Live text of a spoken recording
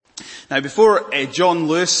Now before John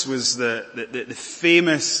Lewis was the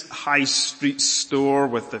famous high street store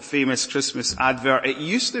with the famous Christmas advert, it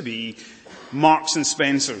used to be Marks and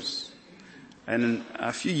Spencer's. And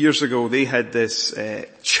a few years ago they had this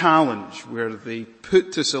challenge where they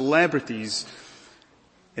put to celebrities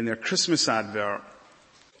in their Christmas advert,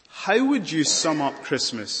 how would you sum up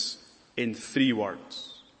Christmas in 3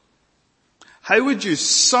 words? How would you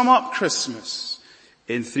sum up Christmas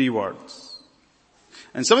in 3 words?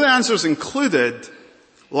 And some of the answers included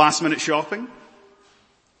last minute shopping,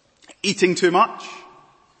 eating too much,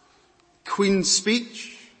 Queen's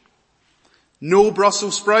speech, no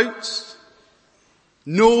Brussels sprouts,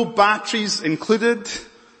 no batteries included,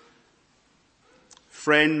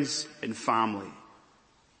 friends and family.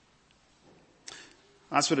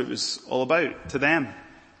 That's what it was all about to them.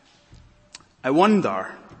 I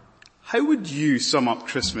wonder, how would you sum up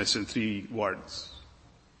Christmas in 3 words?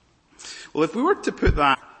 Well, if we were to put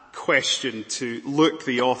that question to Luke,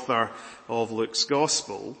 the author of Luke's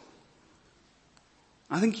Gospel,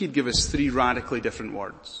 I think he'd give us 3 radically different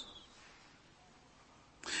words.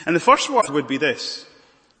 And the first word would be this: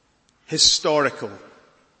 historical.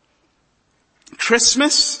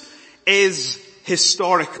 Christmas is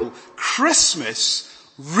historical. Christmas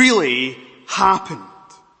really happened.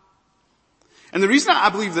 And the reason I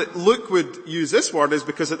believe that Luke would use this word is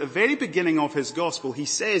because at the very beginning of his gospel, he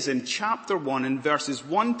says in chapter 1 in verses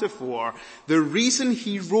 1 to 4, the reason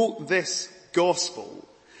he wrote this gospel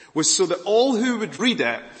was so that all who would read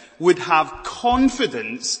it would have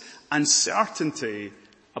confidence and certainty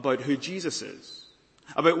about who Jesus is,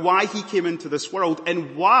 about why he came into this world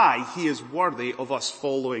and why he is worthy of us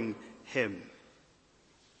following him.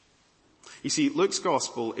 You see, Luke's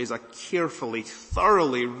gospel is a carefully,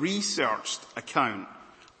 thoroughly researched account,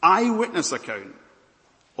 eyewitness account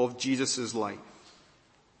of Jesus' life.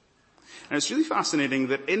 And it's really fascinating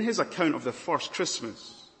that in his account of the first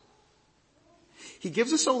Christmas, he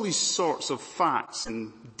gives us all these sorts of facts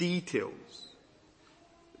and details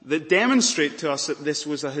that demonstrate to us that this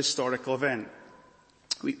was a historical event.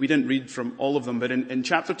 We didn't read from all of them, but in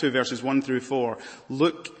chapter 2 verses 1 through 4,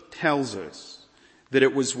 Luke tells us that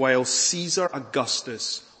it was while Caesar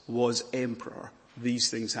Augustus was emperor, these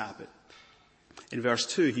things happened. In verse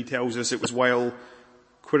 2, he tells us it was while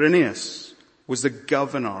Quirinius was the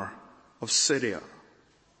governor of Syria.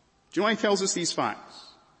 Do you know why he tells us these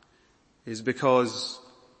facts? It's because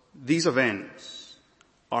these events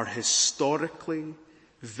are historically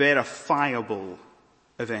verifiable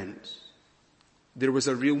events. There was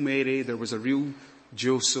a real Mary, there was a real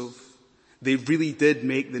Joseph. They really did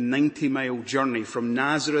make the 90-mile journey from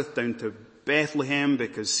Nazareth down to Bethlehem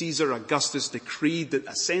because Caesar Augustus decreed that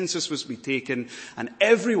a census was to be taken and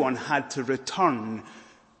everyone had to return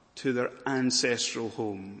to their ancestral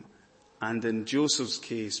home. And in Joseph's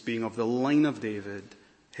case, being of the line of David,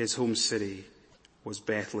 his home city was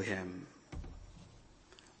Bethlehem.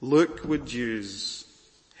 Luke would use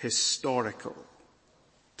historical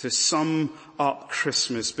to sum up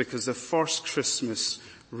Christmas because the first Christmas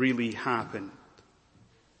really happened.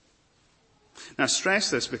 Now I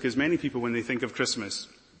stress this because many people when they think of Christmas,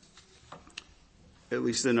 at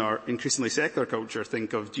least in our increasingly secular culture,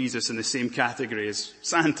 think of Jesus in the same category as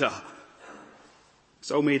Santa. It's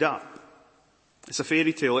all made up. It's a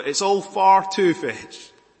fairy tale. It's all far too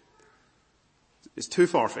fetched. It's too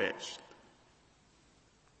far-fetched.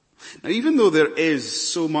 Now even though there is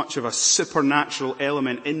so much of a supernatural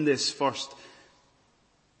element in this first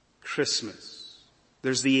Christmas,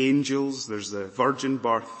 there's the angels, there's the virgin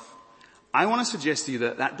birth, I want to suggest to you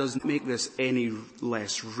that that doesn't make this any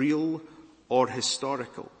less real or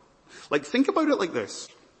historical. Like, think about it like this.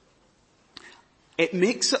 It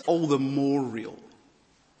makes it all the more real.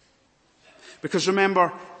 Because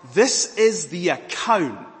remember, this is the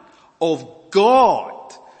account of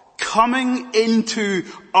God coming into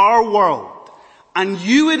our world. And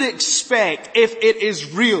you would expect, if it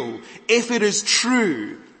is real, if it is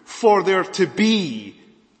true, for there to be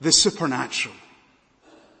the supernatural.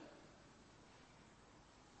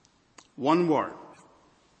 One word.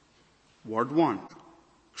 Word 1.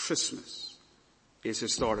 Christmas is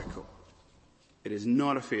historical. It is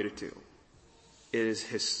not a fairy tale. It is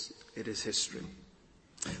history.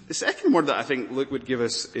 The second word that I think Luke would give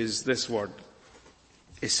us is this word.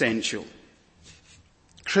 Essential.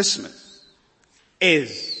 Christmas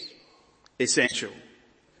is essential.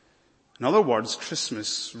 In other words,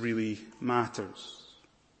 Christmas really matters.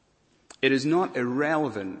 It is not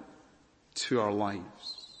irrelevant to our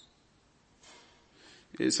lives.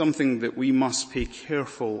 It is something that we must pay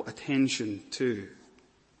careful attention to.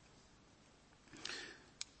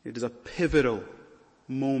 It is a pivotal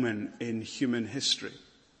moment in human history.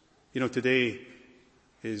 You know, today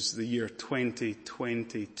is the year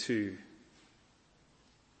 2022.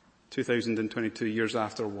 2022 years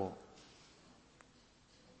after what?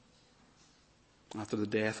 After the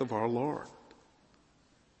death of our Lord.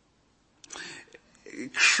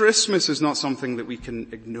 Christmas is not something that we can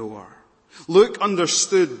ignore. Luke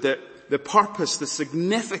understood that the purpose, the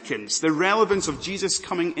significance, the relevance of Jesus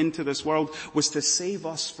coming into this world was to save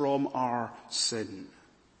us from our sin.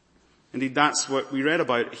 Indeed, that's what we read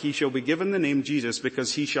about. He shall be given the name Jesus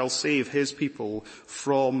because he shall save his people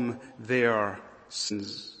from their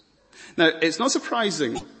sins. Now, it's not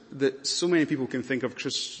surprising that so many people can think of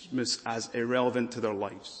Christmas as irrelevant to their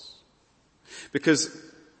lives, because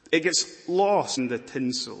it gets lost in the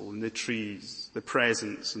tinsel and the trees, the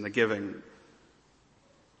presents and the giving.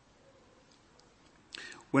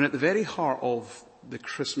 When at the very heart of the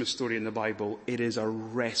Christmas story in the Bible, it is a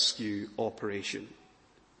rescue operation.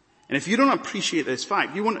 And if you don't appreciate this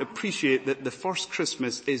fact, you won't appreciate that the first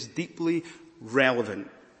Christmas is deeply relevant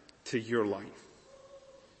to your life.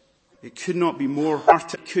 It could not be more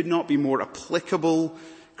applicable.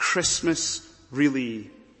 Christmas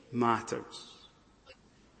really matters.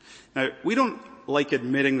 Now, we don't like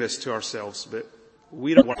admitting this to ourselves, but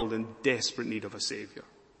we're a world in desperate need of a Saviour.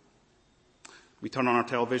 We turn on our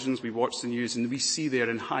televisions, we watch the news, and we see there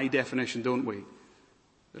in high definition, don't we,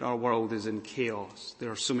 that our world is in chaos. There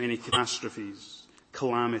are so many catastrophes,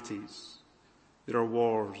 calamities. There are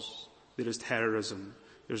wars. There is terrorism.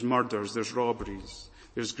 There's murders. There's robberies.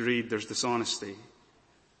 There's greed. There's dishonesty.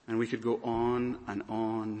 And we could go on and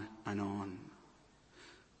on and on.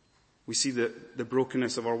 We see the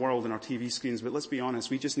brokenness of our world in our TV screens, but let's be honest,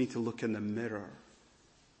 we just need to look in the mirror.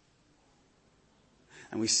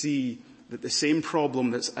 And we see that the same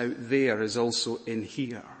problem that's out there is also in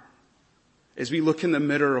here. As we look in the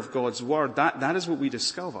mirror of God's Word, that is what we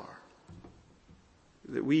discover.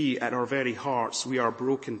 That we, at our very hearts, we are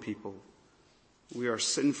broken people. We are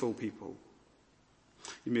sinful people.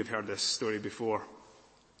 You may have heard this story before.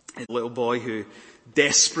 A little boy who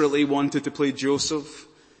desperately wanted to play Joseph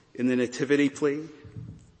in the nativity play.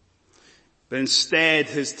 But instead,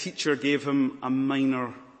 his teacher gave him a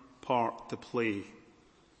minor part to play.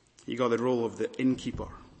 He got the role of the innkeeper.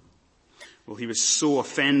 Well, he was so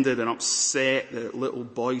offended and upset that the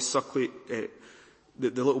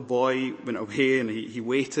little boy went away and he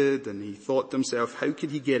waited and he thought to himself, how could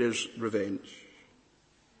he get his revenge?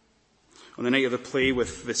 On the night of the play,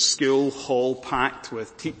 with the school hall packed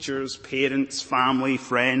with teachers, parents, family,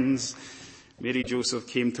 friends, Mary Joseph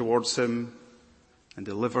came towards him and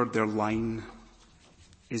delivered their line,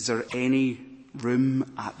 "Is there any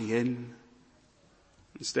room at the inn?"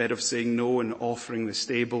 Instead of saying no and offering the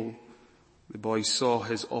stable, the boy saw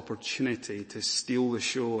his opportunity to steal the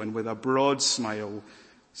show and with a broad smile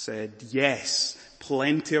said, "Yes,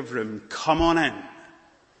 plenty of room, come on in."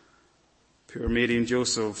 Poor Mary and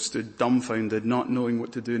Joseph stood dumbfounded, not knowing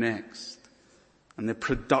what to do next. And the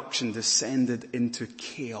production descended into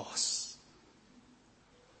chaos.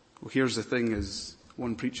 Well, here's the thing, as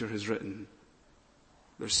one preacher has written,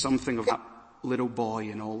 there's something of that little boy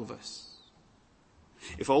in all of us.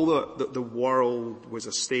 If all the world was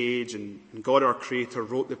a stage and God our Creator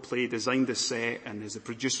wrote the play, designed the set and is a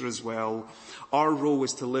producer as well, our role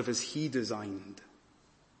was to live as He designed.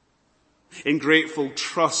 In grateful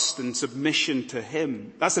trust and submission to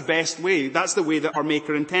Him. That's the best way. That's the way that our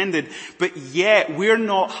Maker intended. But yet we're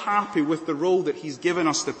not happy with the role that He's given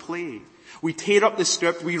us to play. We tear up the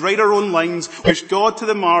script, we write our own lines, push God to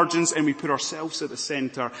the margins, and we put ourselves at the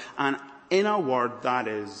center. And in a word, that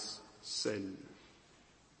is sin.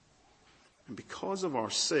 And because of our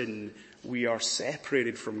sin, we are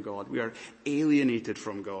separated from God. We are alienated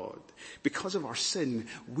from God. Because of our sin,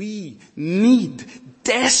 we need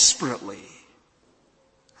desperately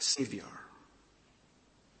a Savior.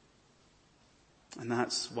 And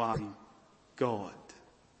that's why God,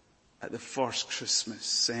 at the first Christmas,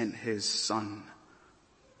 sent His Son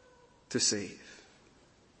to save.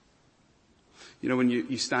 You know, when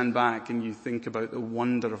you stand back and you think about the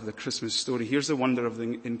wonder of the Christmas story, here's the wonder of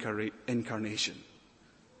the incarnation.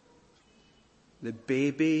 The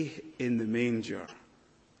baby in the manger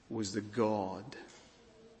was the God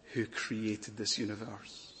who created this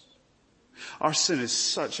universe. Our sin is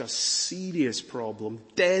such a serious problem,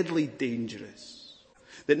 deadly dangerous,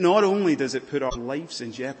 that not only does it put our lives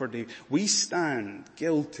in jeopardy, we stand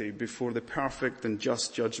guilty before the perfect and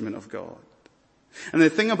just judgment of God. And the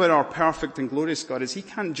thing about our perfect and glorious God is He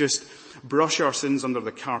can't just brush our sins under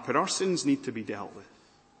the carpet. Our sins need to be dealt with.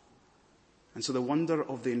 And so the wonder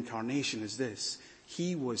of the incarnation is this.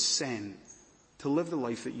 He was sent to live the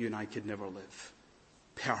life that you and I could never live.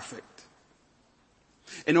 Perfect.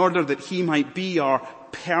 in order that he might be our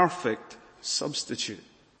perfect substitute.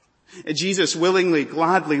 Jesus willingly,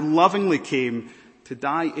 gladly, lovingly came to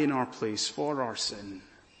die in our place for our sin,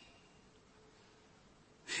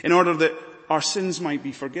 in order that our sins might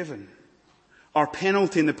be forgiven, our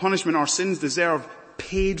penalty and the punishment our sins deserve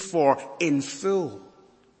paid for in full.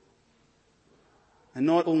 And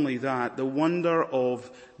not only that, the wonder of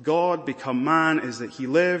God become man is that he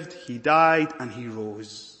lived, he died, and he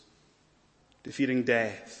rose, defeating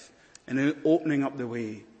death and opening up the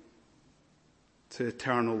way to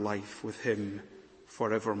eternal life with him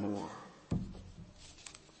forevermore.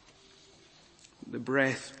 The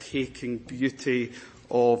breathtaking beauty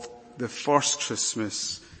of the first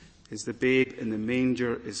Christmas is the babe in the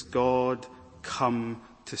manger is God come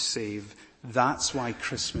to save. That's why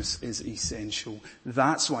Christmas is essential.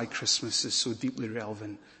 That's why Christmas is so deeply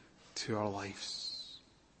relevant to our lives.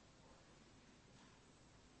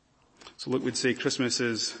 So Luke would say Christmas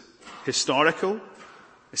is historical,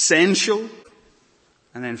 essential,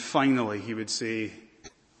 and then finally he would say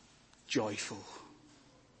joyful.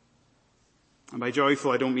 And by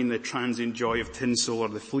joyful, I don't mean the transient joy of tinsel or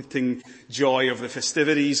the fleeting joy of the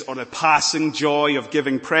festivities or the passing joy of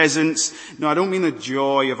giving presents. No, I don't mean the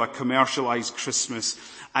joy of a commercialized Christmas.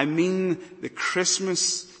 I mean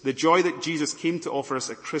the joy that Jesus came to offer us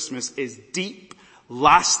at Christmas is deep,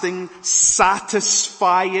 lasting,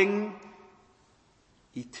 satisfying,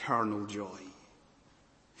 eternal joy.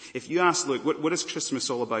 If you ask Luke, what is Christmas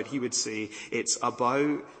all about? He would say, it's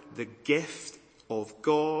about the gift of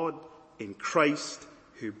God in Christ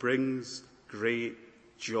who brings great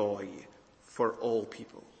joy for all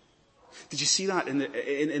people. Did you see that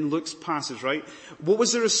in Luke's passage, right? What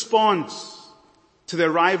was the response to the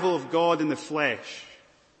arrival of God in the flesh?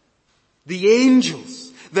 The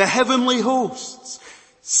angels, the heavenly hosts,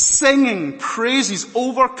 singing praises,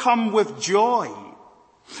 overcome with joy.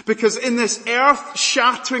 Because in this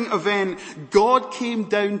earth-shattering event, God came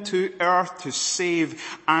down to earth to save.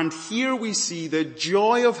 And here we see the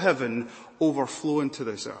joy of heaven overflow into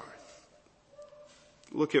this earth.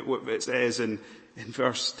 Look at what it says in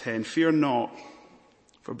verse 10. Fear not,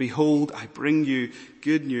 for behold, I bring you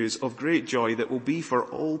good news of great joy that will be for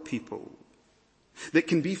all people. That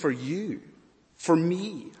can be for you, for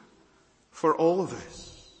me, for all of us.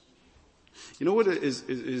 You know what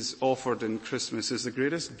is offered in Christmas is the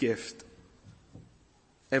greatest gift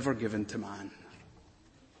ever given to man.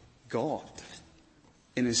 God,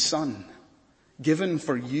 in his Son, given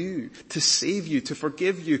for you, to save you, to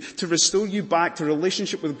forgive you, to restore you back to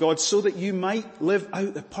relationship with God so that you might live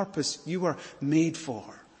out the purpose you were made for.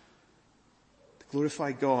 To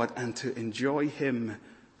glorify God and to enjoy him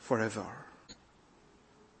forever.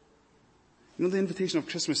 You know, the invitation of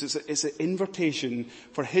Christmas is an invitation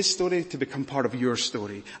for his story to become part of your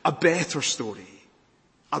story. A better story.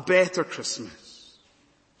 A better Christmas.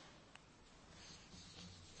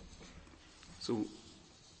 So,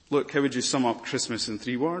 look, how would you sum up Christmas in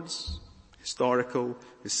 3 words? Historical,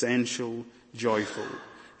 essential, joyful.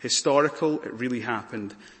 Historical, it really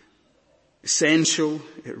happened. Essential,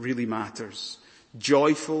 it really matters.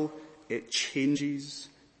 Joyful, it changes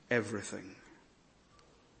everything.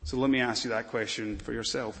 So let me ask you that question for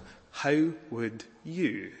yourself. How would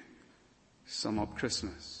you sum up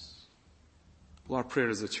Christmas? Well, our prayer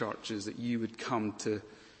as a church is that you would come to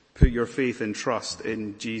put your faith and trust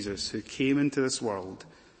in Jesus, who came into this world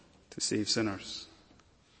to save sinners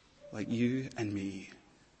like you and me,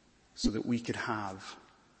 so that we could have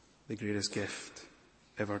the greatest gift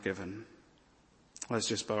ever given. Let's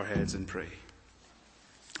just bow our heads and pray.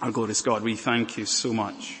 Our glorious God, we thank you so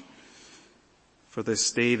much for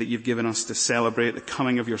this day that you've given us to celebrate the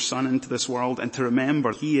coming of your Son into this world and to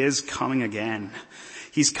remember he is coming again.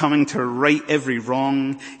 He's coming to right every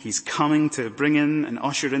wrong. He's coming to bring in and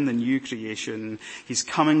usher in the new creation. He's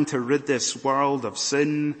coming to rid this world of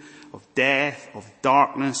sin, of death, of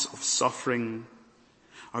darkness, of suffering.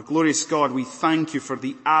 Our glorious God, we thank you for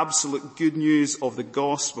the absolute good news of the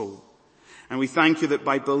gospel. And we thank you that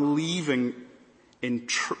by believing in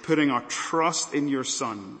putting our trust in your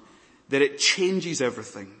Son, that it changes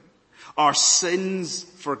everything. Our sins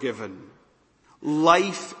forgiven.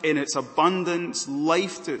 Life in its abundance,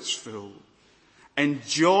 life to its full. And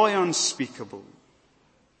joy unspeakable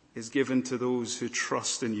is given to those who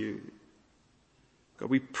trust in you. God,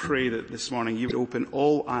 we pray that this morning you would open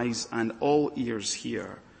all eyes and all ears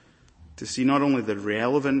here to see not only the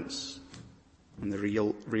relevance and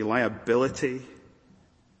the reliability,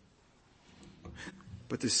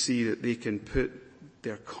 but to see that they can put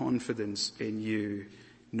their confidence in you,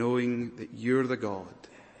 knowing that you're the God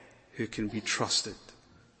who can be trusted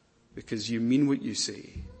because you mean what you say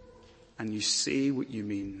and you say what you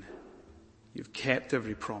mean. You've kept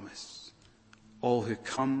every promise. All who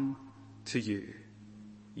come to you,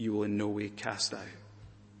 you will in no way cast out.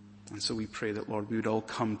 And so we pray that, Lord, we would all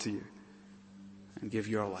come to you and give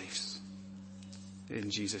you our lives.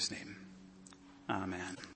 In Jesus' name, amen.